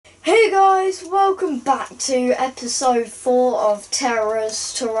Hey guys, welcome back to episode 4 of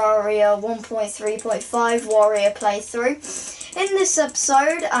Terraria 1.3.5 Warrior playthrough. In this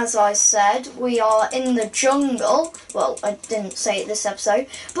episode, as I said, we are in the jungle. Well, I didn't say it this episode,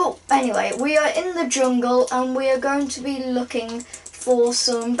 but anyway, we are in the jungle and we are going to be looking for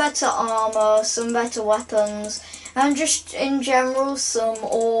some better armour, some better weapons, and just in general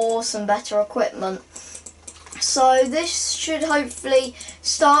some better equipment. So this should hopefully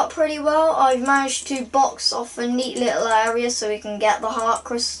start pretty well. I've managed to box off a neat little area so we can get the heart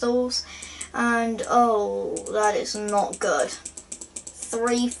crystals. And oh, that is not good.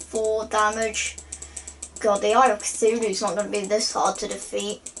 3-4 damage. God, the Eye of Cthulhu is not going to be this hard to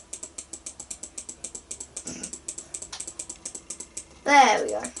defeat. There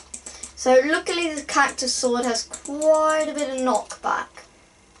we go. So luckily the cactus sword has quite a bit of knockback,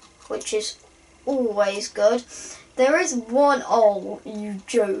 which is always good. There is one, oh, you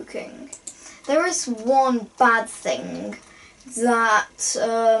joking. There is one bad thing that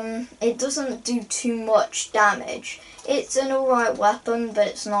it doesn't do too much damage. It's an alright weapon, but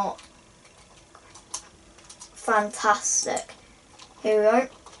it's not fantastic. Here we go.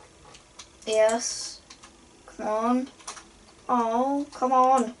 Yes. Come on. Oh, come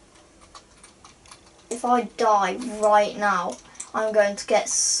on. If I die right now, I'm going to get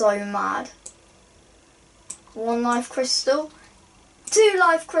so mad. 1 life crystal, 2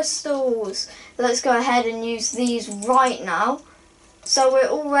 life crystals. Let's go ahead and use these right now. So we're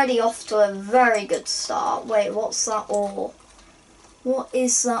already off to a very good start. Wait, what's that ore? What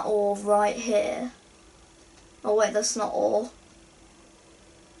is that ore right here? Oh wait, that's not ore.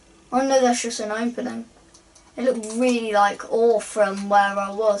 Oh no, that's just an opening. It looked really like ore from where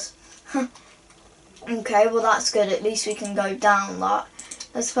I was. Okay, well that's good. At least we can go down that.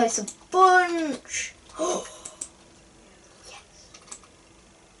 Let's place a bunch.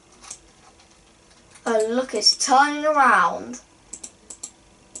 Oh look, it's turning around.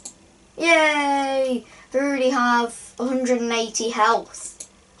 Yay! We already have 180 health.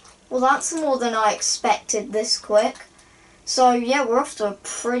 Well, that's more than I expected this quick. So yeah, we're off to a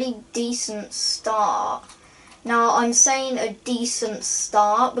pretty decent start. Now, I'm saying a decent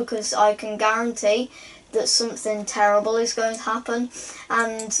start because I can guarantee that something terrible is going to happen.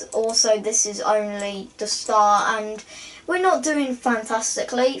 And also, this is only the start and we're not doing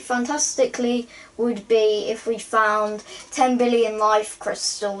fantastically. Fantastically would be if we found 10 billion life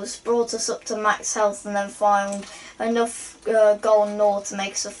crystals, brought us up to max health, and then found enough golden ore to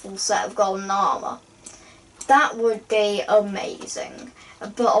make us a full set of golden armour. That would be amazing.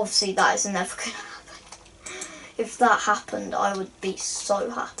 But obviously that is never going to happen. If that happened, I would be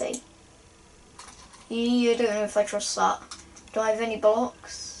so happy. I don't know if I trust that. Do I have any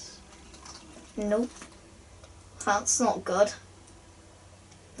blocks? Nope. That's not good.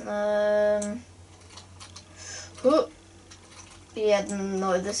 Oh. Yeah,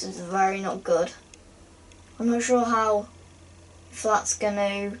 no, this is very not good. I'm not sure how, if that's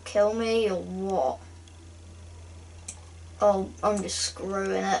gonna kill me or what. Oh, I'm just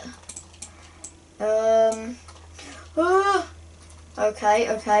screwing it.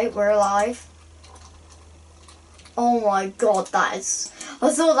 Okay, we're alive. Oh my god, that is... I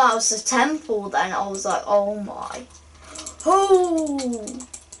thought that was the temple then. I was like, oh my. Oh!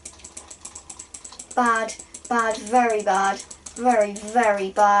 Bad, bad, very bad. Very, very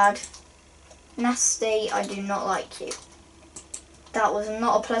bad. Nasty, I do not like you. That was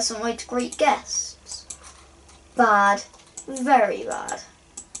not a pleasant way to greet guests. Bad, very bad.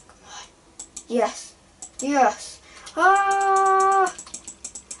 Come on. Yes, yes. Ah!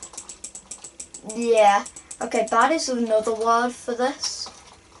 Yeah. Okay, bad is another word for this.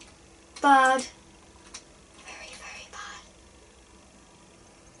 Bad. Very, very bad.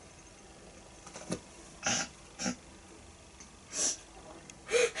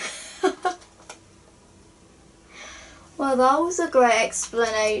 Well, that was a great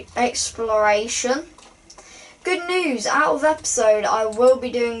exploration. Good news, out of episode I will be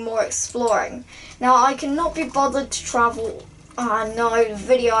doing more exploring. Now, I cannot be bothered to travel. No, the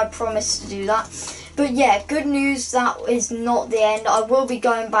video I promised to do that. But yeah, good news, that is not the end. I will be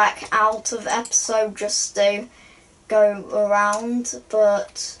going back out of episode just to go around,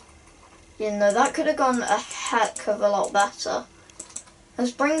 but you know, that could have gone a heck of a lot better.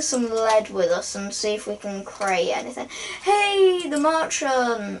 Let's bring some lead with us and see if we can crate anything. Hey, the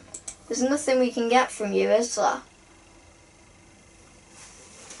merchant! There's nothing we can get from you, is there?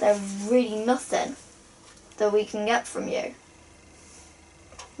 There's really nothing that we can get from you.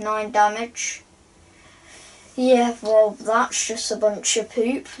 9 damage. Yeah, well, that's just a bunch of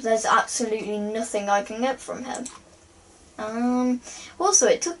poop. There's absolutely nothing I can get from him. Also,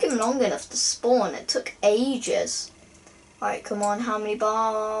 it took him long enough to spawn. It took ages. Right, come on, how many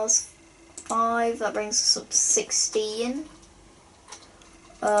bars? 5, that brings us up to 16.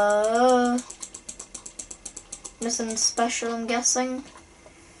 Nothing special, I'm guessing.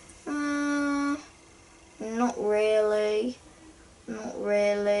 Not really. Not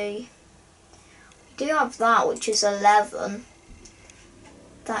really. We do have that, which is 11.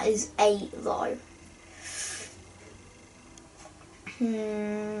 That is 8, though.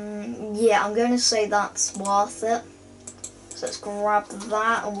 Yeah, I'm going to say that's worth it. So let's grab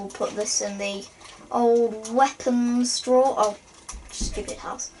that and we'll put this in the old weapons drawer. Oh, stupid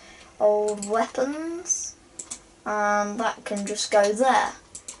house. Old weapons. And that can just go there.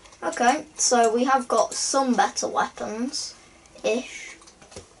 Okay, so we have got some better weapons-ish,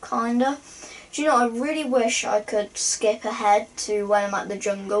 kinda. Do you know, I really wish I could skip ahead to when I'm at the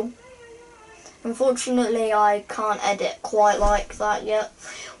jungle. Unfortunately, I can't edit quite like that yet.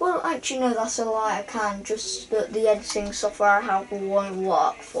 Well, actually, no, that's a lie, I can, just that the editing software I have won't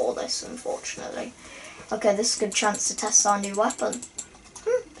work for this, unfortunately. Okay, this is a good chance to test our new weapon.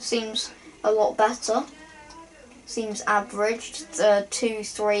 Seems a lot better. Seems average.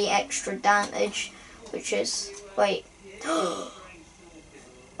 2-3 extra damage, which is, wait,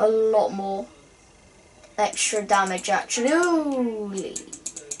 a lot more extra damage, actually. Holy.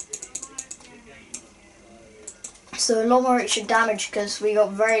 So a lot more extra damage because we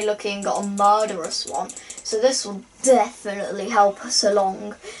got very lucky and got a murderous one. So this will definitely help us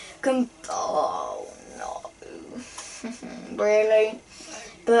along. Oh no. Really?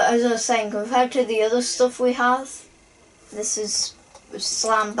 But as I was saying, compared to the other stuff we have, this is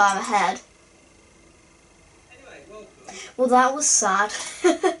slam bam ahead. Well, that was sad.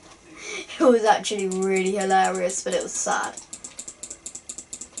 It was actually really hilarious, but it was sad.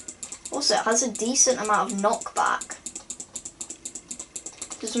 Also, it has a decent amount of knockback.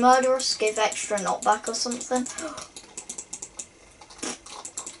 Does Murderous give extra knockback or something?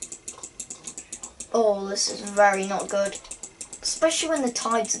 Oh, this is very not good. Especially when the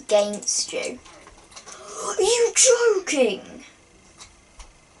tide's against you. Are you joking?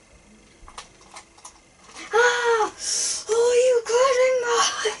 Ah! Are you kidding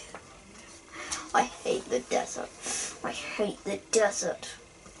me? I hate the desert. I hate the desert.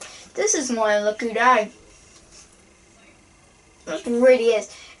 This is my unlucky day. It really is.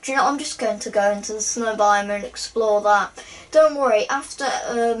 Do you know, I'm just going to go into the snow biome and explore that. Don't worry, after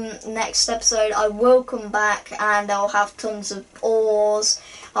next episode I will come back and I'll have tons of ores.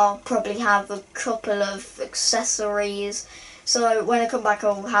 I'll probably have a couple of accessories. So when I come back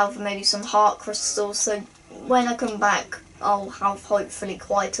I'll have maybe some heart crystals. So when I come back I'll have hopefully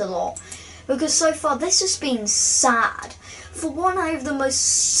quite a lot. Because so far this has been sad. For one, I have the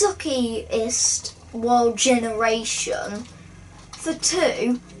most suckiest world generation. For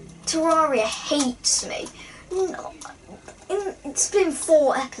two, Terraria hates me. It's been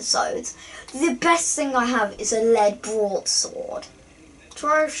 4 episodes. The best thing I have is a lead broadsword.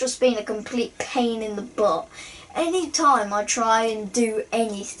 Terraria's just been a complete pain in the butt. Any time I try and do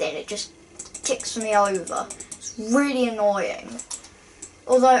anything, it just ticks me over. It's really annoying.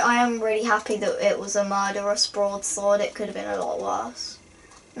 Although I am really happy that it was a murderous broadsword, it could have been a lot worse.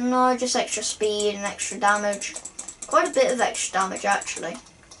 No, just extra speed and extra damage. Quite a bit of extra damage actually.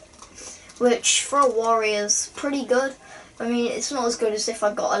 Which for a warrior is pretty good. I mean, it's not as good as if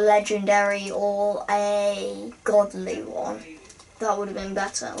I got a legendary or a godly one. That would have been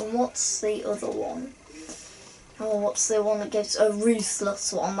better. And what's the other one? Oh, what's the one that gives a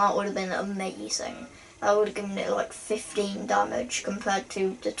ruthless one? That would have been amazing. That would have given it like 15 damage compared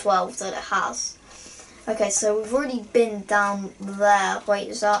to the 12 that it has. Okay, so we've already been down there. Wait,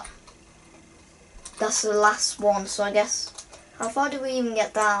 is that? That's the last one, so I guess... How far did we even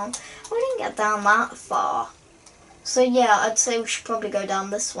get down? We didn't get down that far. So yeah, I'd say we should probably go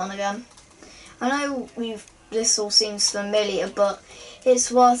down this one again. I know this all seems familiar, but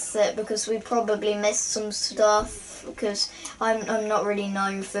it's worth it because we probably missed some stuff. Because I'm not really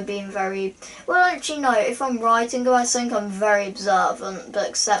known for being very... Well, actually, no, if I'm writing about something, I'm very observant, but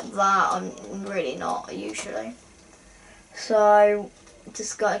except that, I'm really not, usually. So,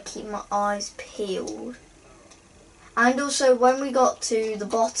 just gotta keep my eyes peeled. And also, when we got to the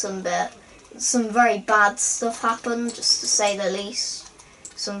bottom bit, some very bad stuff happened, just to say the least.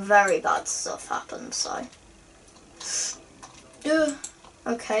 Some very bad stuff happened, so...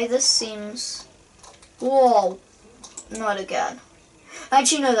 Okay, this seems... Whoa! Not again.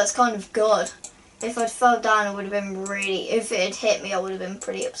 Actually, no, that's kind of good. If I'd fell down, I would have been really... If it had hit me, I would have been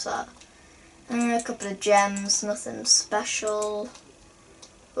pretty upset. A couple of gems, nothing special.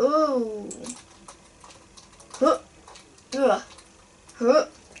 Ooh. Ugh. Huh.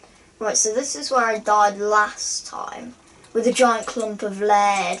 Right, so this is where I died last time, with a giant clump of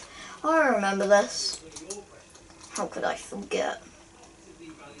lead. I remember this. How could I forget?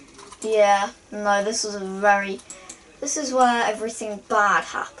 Yeah, no, this is where everything bad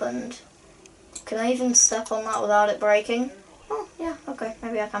happened. Can I even step on that without it breaking? Oh, yeah, okay,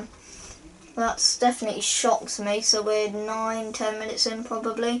 maybe I can. That's definitely shocked me, so we're 9-10 minutes in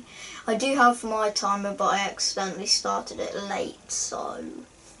probably. I do have my timer, but I accidentally started it late, so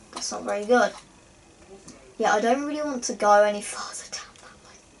that's not very good. Yeah, I don't really want to go any farther down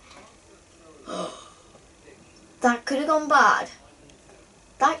that way. That could have gone bad.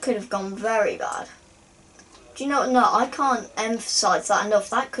 That could have gone very bad. Do you know what? No, I can't emphasise that enough.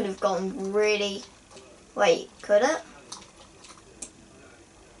 That could have gone really... Wait, could it?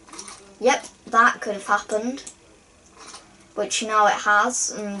 Yep, that could have happened. Which now it has,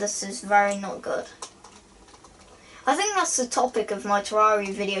 and this is very not good. I think that's the topic of my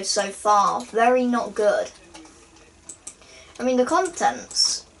Terraria video so far. Very not good. I mean, the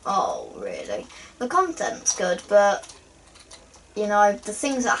content's... Oh, really? The content's good, but... You know, the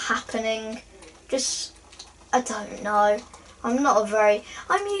things that are happening... Just... I don't know.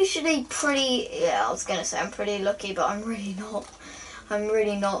 I'm usually pretty... Yeah, I was going to say I'm pretty lucky, but I'm really not. I'm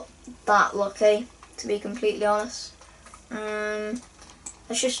really not that lucky, to be completely honest.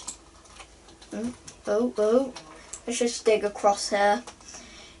 Let's just... Let's just dig across here.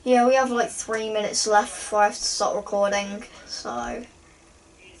 Yeah, we have like 3 minutes left before I have to start recording, so...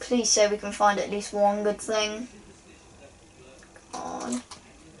 Please say we can find at least one good thing. Come on.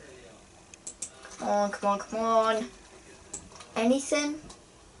 Come on, come on, come on. Anything?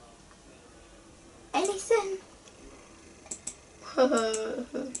 Anything?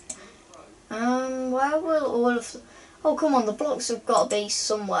 Where will all of the... Oh, come on, the blocks have got to be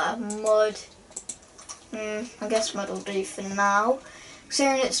somewhere. Mud. I guess mud will do for now.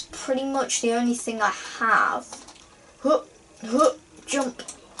 Considering it's pretty much the only thing I have. Hup, hup, jump,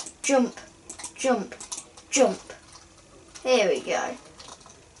 jump, jump, jump. Here we go.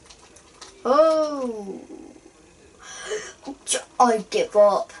 Oh. I give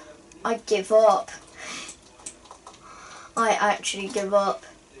up. I give up. I actually give up.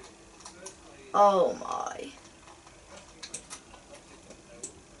 Oh my.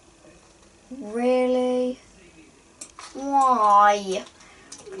 Really? Why?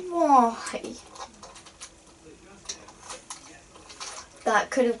 Why? That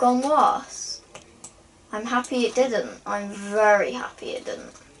could have gone worse. I'm happy it didn't. I'm very happy it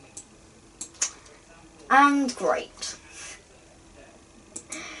didn't. And great.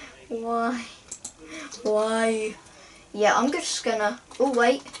 Why? Why? Yeah, I'm just gonna... Oh,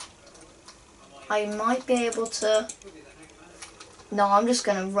 wait. I might be able to... No, I'm just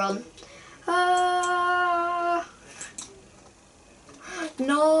gonna run.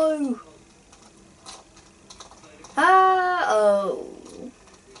 No! Oh.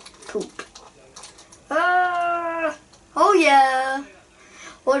 Poop. Oh, yeah!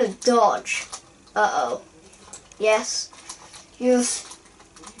 What a dodge. Uh-oh. Yes. Yes.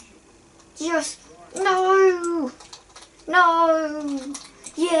 Yes. No! No!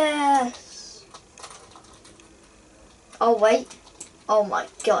 Yes! Oh, wait. Oh my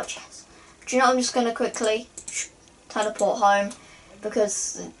god, yes. Do you know, I'm just going to quickly teleport home,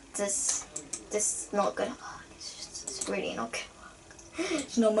 because this is not going to work. It's really not going to work.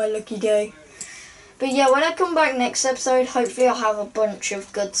 It's not my lucky day. But yeah, when I come back next episode, hopefully I'll have a bunch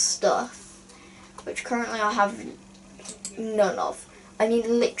of good stuff, which currently I have none of. I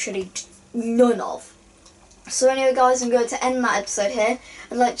mean, literally none of. So anyway, guys, I'm going to end that episode here.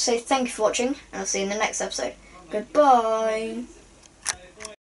 I'd like to say thank you for watching, and I'll see you in the next episode. Goodbye.